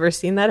have never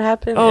seen that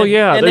happen. Oh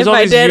yeah. And if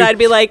I did, I'd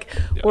be like,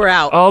 we're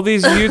out. All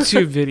these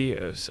YouTube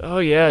videos. Oh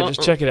yeah.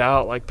 Just check it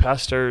out. Like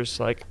pastors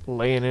like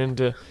laying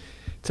into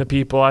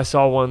people. I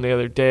saw one the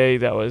other day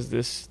that was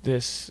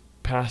this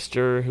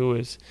pastor who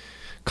was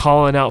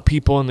calling out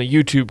people in the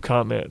YouTube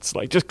comments,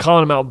 like just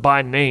calling them out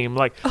by name,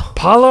 like,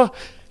 Paula,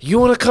 you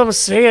want to come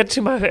say it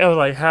to my face? I was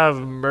like, have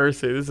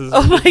mercy. This is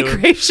ridiculous.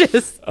 My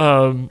gracious.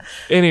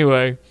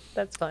 Anyway.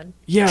 That's fun.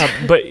 Yeah,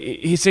 but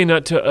he's saying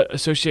not to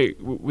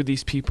associate with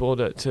these people,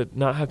 to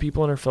not have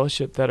people in our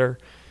fellowship that are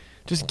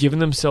just giving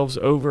themselves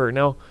over.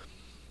 Now,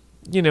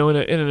 in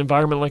an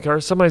environment like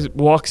ours, somebody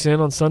walks in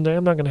on Sunday,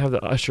 I'm not going to have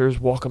the ushers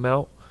walk them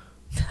out.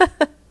 No.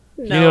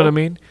 You know what I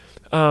mean?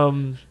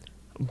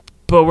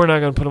 But we're not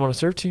going to put them on a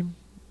serve team.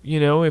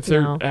 If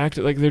they're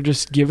acting like they're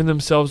just giving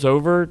themselves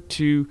over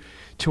to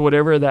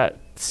whatever that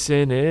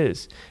sin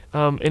is.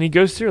 And he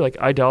goes through like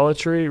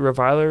idolatry,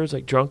 revilers,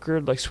 like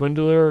drunkard, like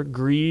swindler,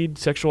 greed,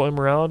 sexual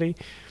immorality.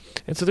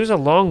 And so there's a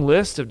long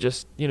list of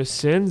just,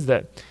 sins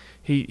that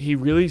he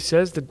really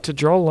says to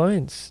draw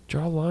lines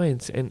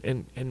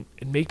and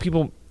make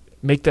people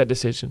make that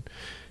decision.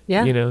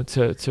 Yeah.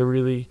 To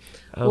really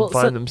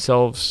find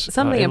themselves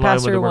something in a line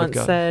pastor with the Word once of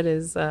God. said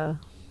is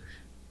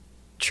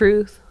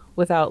truth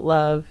without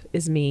love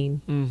is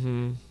mean,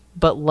 mm-hmm.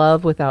 but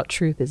love without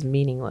truth is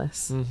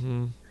meaningless.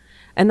 Mm-hmm.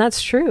 And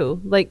that's true.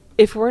 Like,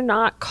 if we're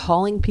not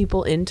calling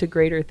people into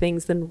greater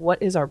things, then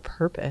what is our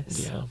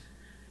purpose? Yeah.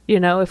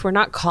 If we're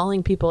not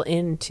calling people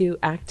into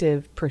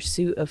active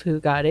pursuit of who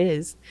God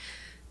is,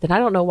 then I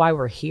don't know why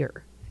we're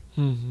here.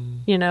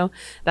 Mm-hmm.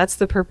 That's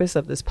the purpose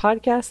of this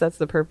podcast. That's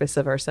the purpose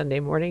of our Sunday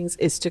mornings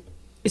is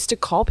to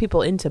call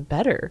people into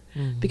better,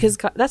 mm-hmm. because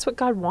that's what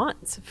God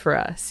wants for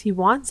us. He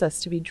wants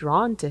us to be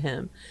drawn to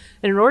him.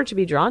 And in order to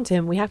be drawn to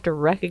him, we have to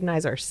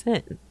recognize our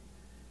sin.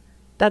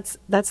 That's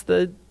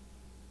the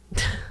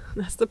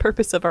that's the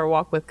purpose of our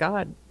walk with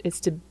God, is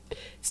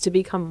to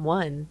become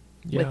one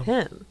with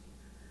him.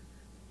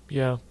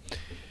 Yeah.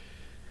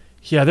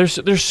 Yeah,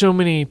 there's so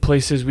many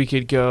places we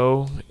could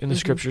go in the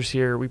scriptures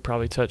here. We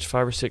probably touched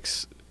 5 or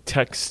 6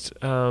 texts.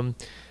 Are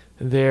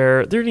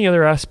there any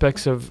other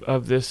aspects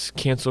of this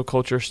cancel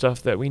culture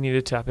stuff that we need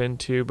to tap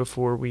into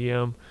before we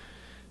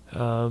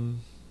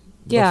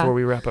before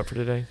we wrap up for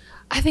today?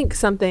 I think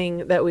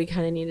something that we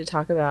kind of need to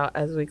talk about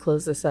as we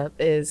close this up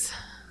is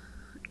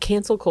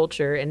cancel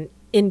culture. And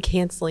in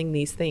canceling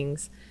these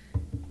things,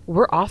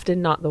 we're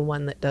often not the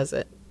one that does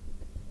it.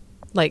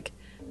 Like,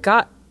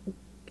 God,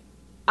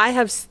 I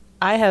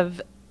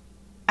have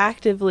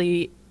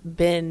actively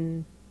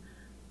been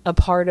a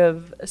part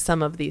of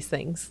some of these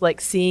things,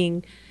 like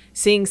seeing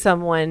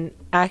someone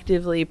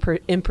actively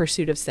in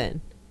pursuit of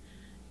sin.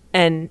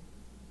 And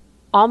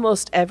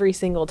almost every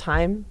single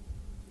time,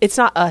 it's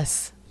not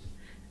us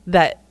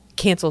that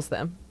cancels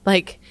them.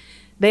 Like,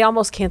 they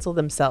almost cancel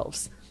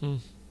themselves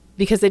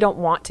because they don't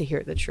want to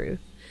hear the truth,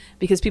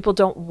 because people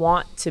don't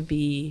want to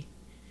be,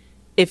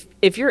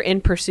 if you're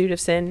in pursuit of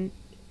sin,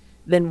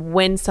 then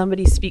when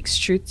somebody speaks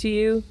truth to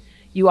you,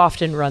 you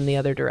often run the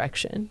other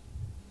direction.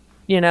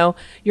 They're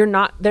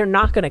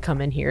not going to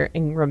come in here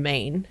and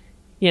remain.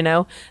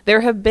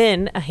 There have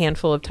been a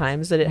handful of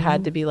times that it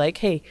had to be like,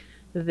 hey,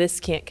 this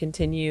can't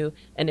continue.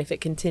 And if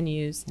it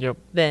continues,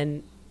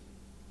 then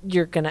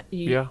you're going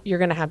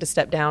to have to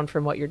step down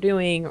from what you're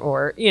doing,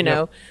 or,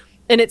 and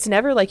it's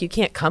never like you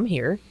can't come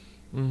here,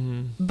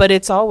 but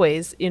it's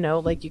always,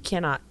 like you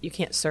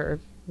can't serve.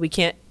 You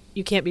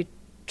can't be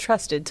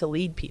trusted to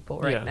lead people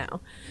right now,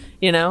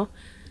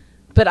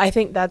 but I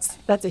think that's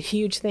a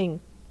huge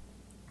thing,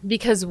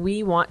 because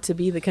we want to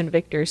be the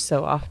convictors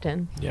so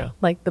often.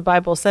 Like the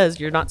Bible says,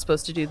 you're not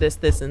supposed to do this,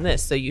 this, and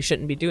this, so you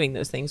shouldn't be doing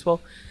those things.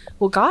 Well,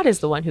 God is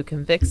the one who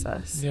convicts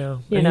us.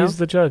 And he's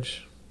the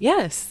judge.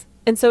 Yes.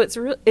 And so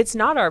it's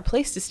not our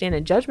place to stand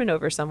in judgment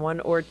over someone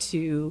or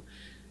to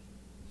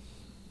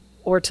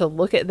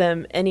look at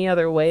them any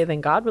other way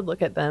than God would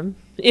look at them,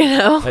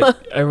 I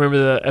remember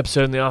the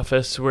episode in The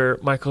Office where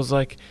Michael's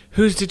like,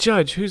 who's the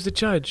judge? Who's the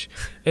judge?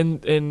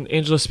 And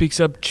Angela speaks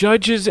up,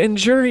 judges and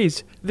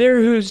juries.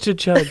 They're who's to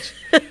judge.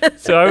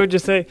 So I would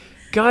just say,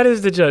 God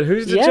is the judge.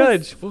 Who's the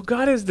judge? Well,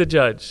 God is the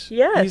judge.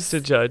 Yes. He's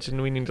the judge,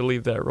 and we need to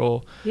leave that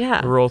role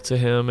to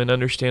him and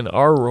understand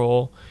our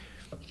role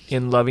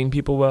in loving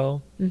people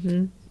well.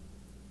 Mm-hmm.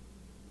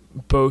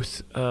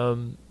 Both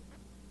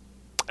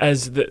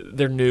as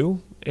they're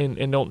new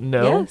and don't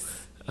know,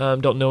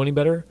 don't know any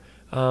better.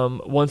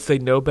 Once they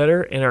know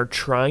better and are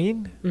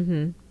trying,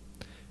 and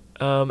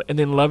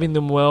then loving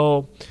them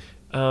well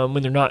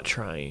when they're not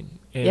trying,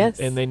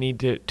 and they need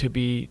to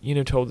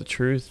be told the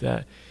truth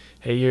that,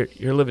 hey,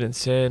 you're living in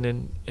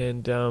sin,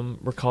 and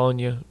we're calling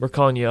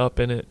you up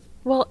in it.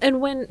 Well,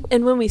 and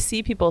when we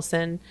see people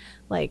sin,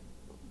 like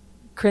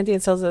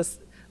Corinthians tells us,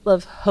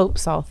 love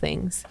hopes all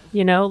things.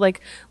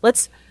 Like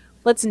let's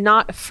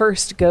not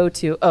first go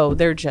to, oh,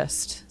 they're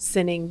just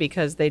sinning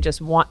because they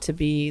just want to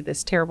be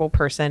this terrible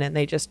person and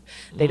they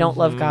don't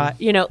love God.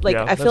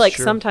 I feel like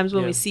sometimes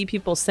when we see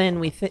people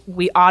sin,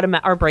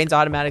 our brains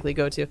automatically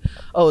go to,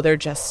 oh, they're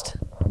just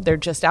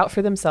out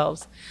for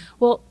themselves.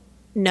 Well,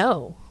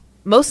 no.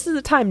 Most of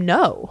the time,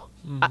 no.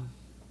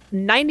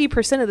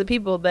 90% of the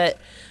people that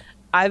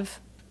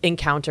I've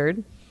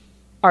encountered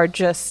are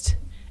just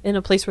in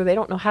a place where they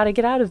don't know how to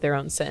get out of their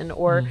own sin,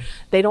 or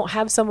they don't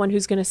have someone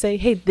who's going to say,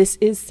 hey, this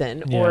is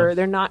sin, or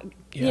they're not,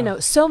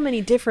 so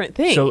many different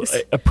things. So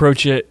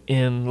approach it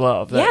in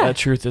love. That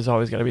truth is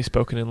always going to be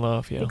spoken in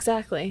love. Yeah,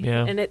 exactly.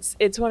 Yeah. And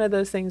it's one of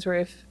those things where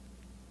if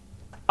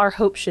our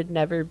hope should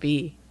never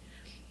be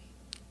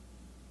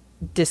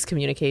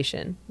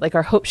discommunication. Like,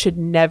 our hope should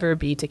never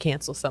be to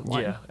cancel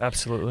someone. Yeah,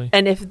 absolutely.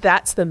 And if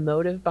that's the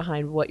motive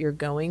behind what you're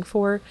going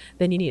for,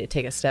 then you need to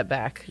take a step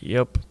back.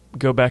 Yep.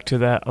 Go back to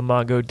that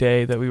Imago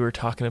Dei that we were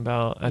talking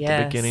about at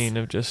the beginning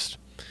of just,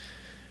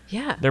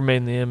 they're made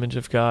in the image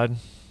of God.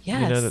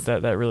 Yes. You know,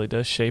 that really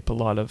does shape a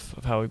lot of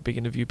how we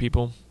begin to view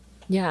people.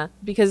 Yeah,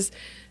 because,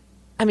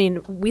 I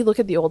mean, we look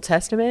at the Old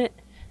Testament,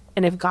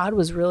 and if God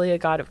was really a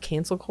God of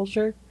cancel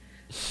culture,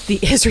 the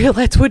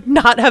Israelites would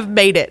not have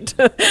made it.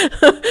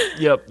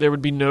 Yep, there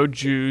would be no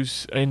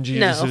Jews in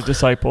Jesus'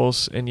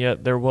 disciples, and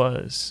yet there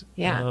was.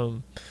 Yeah.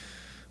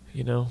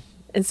 You know.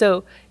 And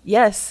so,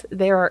 yes,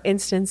 there are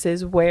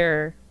instances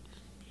where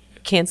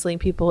canceling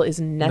people is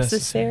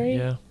necessary.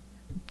 Yeah.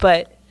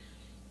 But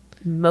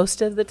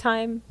most of the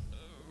time,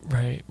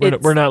 right.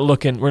 We're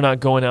not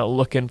going out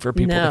looking for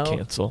people to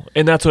cancel.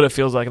 And that's what it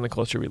feels like in the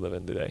culture we live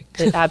in today.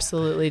 It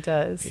absolutely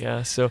does.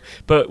 Yeah. So,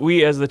 but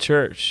we as the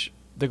church,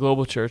 the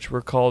global church,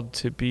 we're called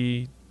to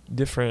be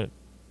different,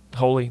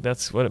 holy.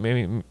 That's what it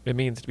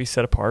means to be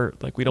set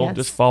apart. Like, we don't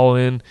just fall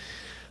in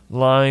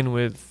line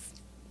with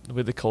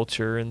the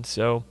culture. And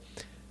so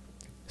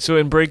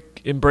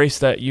embrace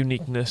that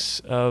uniqueness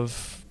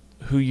of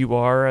who you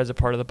are as a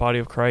part of the body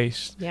of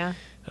Christ. Yeah.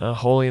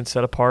 Holy and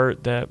set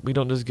apart, that we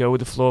don't just go with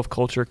the flow of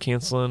culture,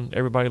 canceling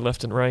everybody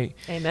left and right.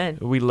 Amen.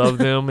 We love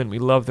them, and we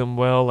love them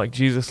well, like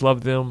Jesus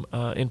loved them,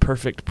 in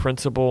perfect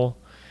principle,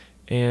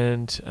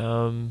 and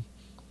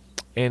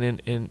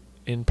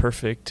in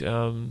perfect.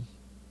 I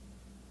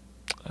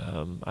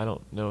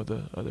don't know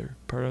the other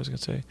part I was going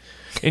to say.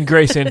 In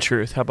grace and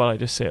truth. How about I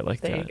just say it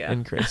like that?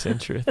 In grace and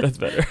truth. That's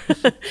better.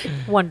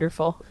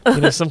 Wonderful.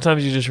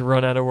 Sometimes you just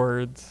run out of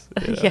words.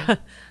 You know? Yeah.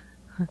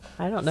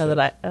 I don't know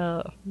that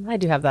I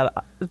do have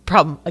that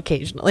problem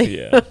occasionally.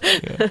 Yeah.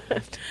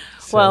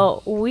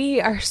 Well,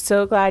 we are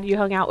so glad you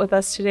hung out with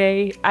us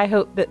today. I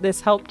hope that this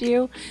helped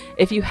you.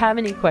 If you have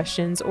any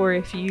questions, or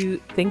if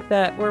you think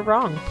that we're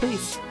wrong,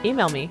 please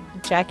email me,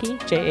 Jackie,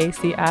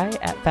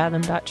 JACI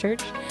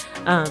 @fathom.church.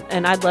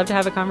 And I'd love to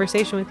have a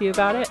conversation with you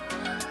about it.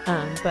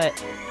 But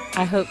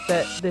I hope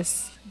that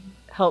this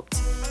helped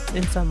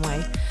in some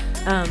way.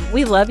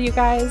 We love you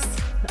guys.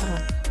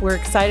 We're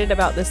excited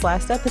about this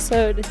last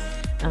episode.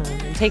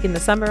 And taking the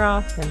summer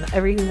off and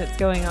everything that's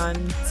going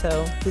on.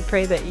 So we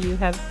pray that you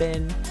have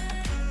been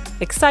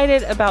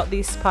excited about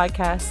these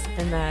podcasts,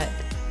 and that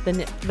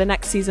the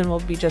next season will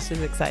be just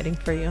as exciting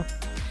for you.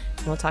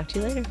 And we'll talk to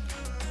you later.